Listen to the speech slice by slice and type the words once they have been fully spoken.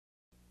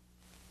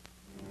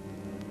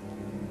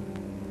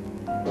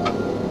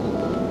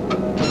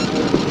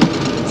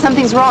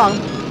Something's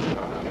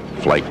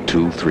wrong. Flight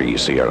 23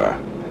 Sierra,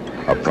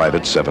 a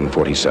private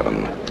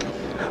 747.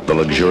 The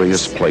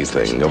luxurious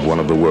plaything of one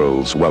of the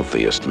world's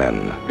wealthiest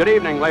men. Good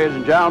evening, ladies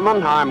and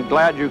gentlemen. I'm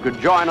glad you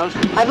could join us.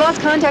 I've lost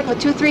contact with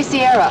 23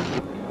 Sierra.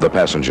 The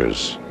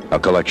passengers, a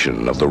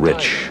collection of the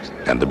rich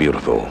and the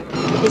beautiful.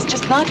 It's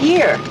just not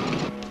here.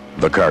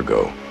 The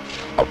cargo,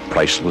 a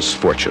priceless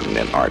fortune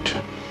in art.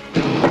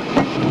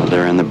 Well,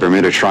 they're in the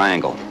Bermuda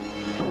Triangle.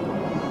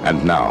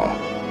 And now,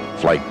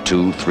 Flight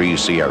 23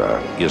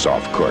 Sierra is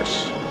off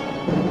course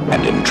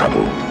and in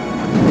trouble.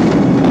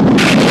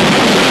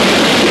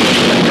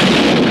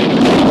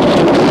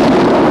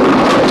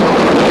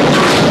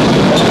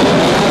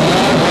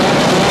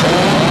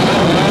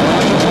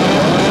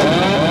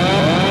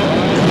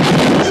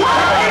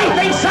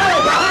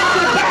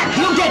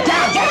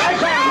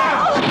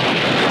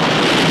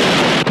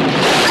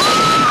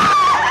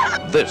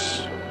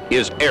 This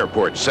is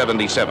Airport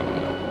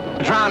 77.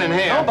 Drowning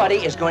here. Nobody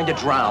is going to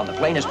drown. The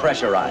plane is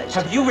pressurized.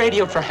 Have you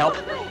radioed for help?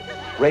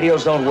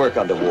 Radios don't work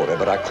underwater,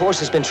 but our course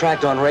has been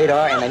tracked on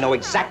radar, and they know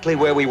exactly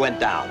where we went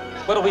down.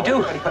 What'll we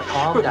do?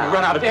 Calm down. We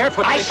run out of air.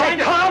 I said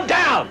calm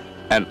down!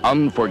 An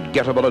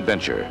unforgettable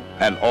adventure,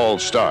 an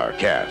all-star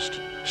cast,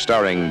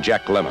 starring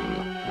Jack Lemmon,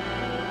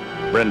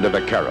 Brenda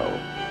Vaccaro,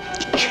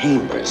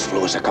 Chambers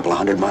flew us a couple of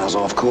 100 miles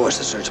off course.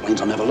 The search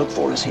planes will never look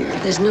for us here.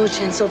 There's no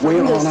chance of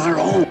We're on our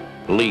own.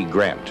 Lee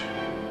Grant,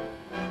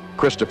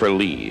 Christopher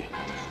Lee,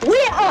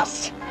 We're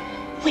us!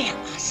 We're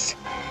us.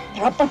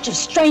 They're a bunch of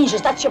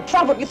strangers. That's your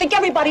problem. You think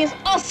everybody is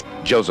us.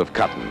 Joseph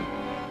Cotton,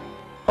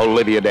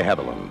 Olivia de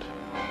Havilland,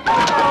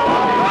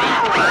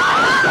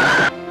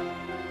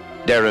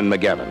 Darren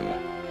McGavin,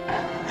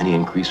 Any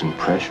increase in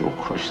pressure will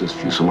crush this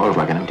fuselage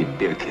like an empty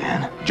beer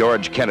can.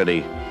 George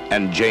Kennedy,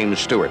 and James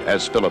Stewart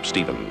as Philip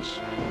Stevens.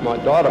 My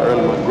daughter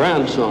and my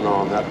grandson are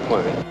on that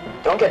plane.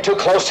 Don't get too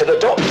close to the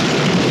door.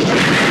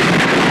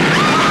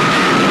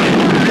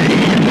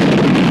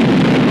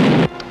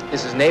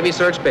 This is Navy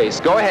Search Base.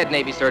 Go ahead,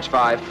 Navy Search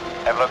 5.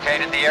 Have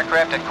located the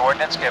aircraft at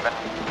coordinates given.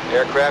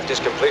 Aircraft is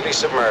completely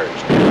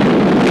submerged.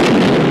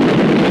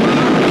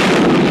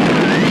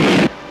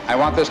 I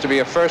want this to be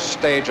a first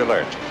stage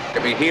alert.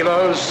 There'll be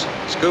helos,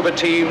 scuba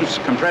teams,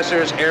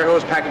 compressors, air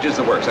hose packages,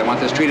 the works. I want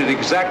this treated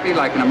exactly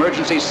like an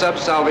emergency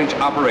sub-salvage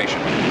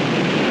operation.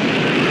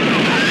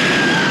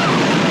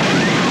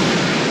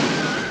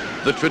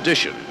 The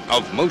tradition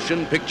of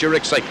motion picture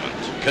excitement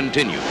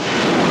continues.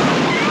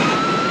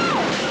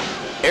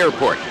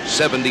 Airport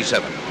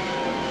 77.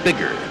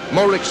 Bigger,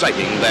 more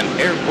exciting than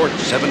Airport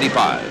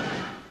 75.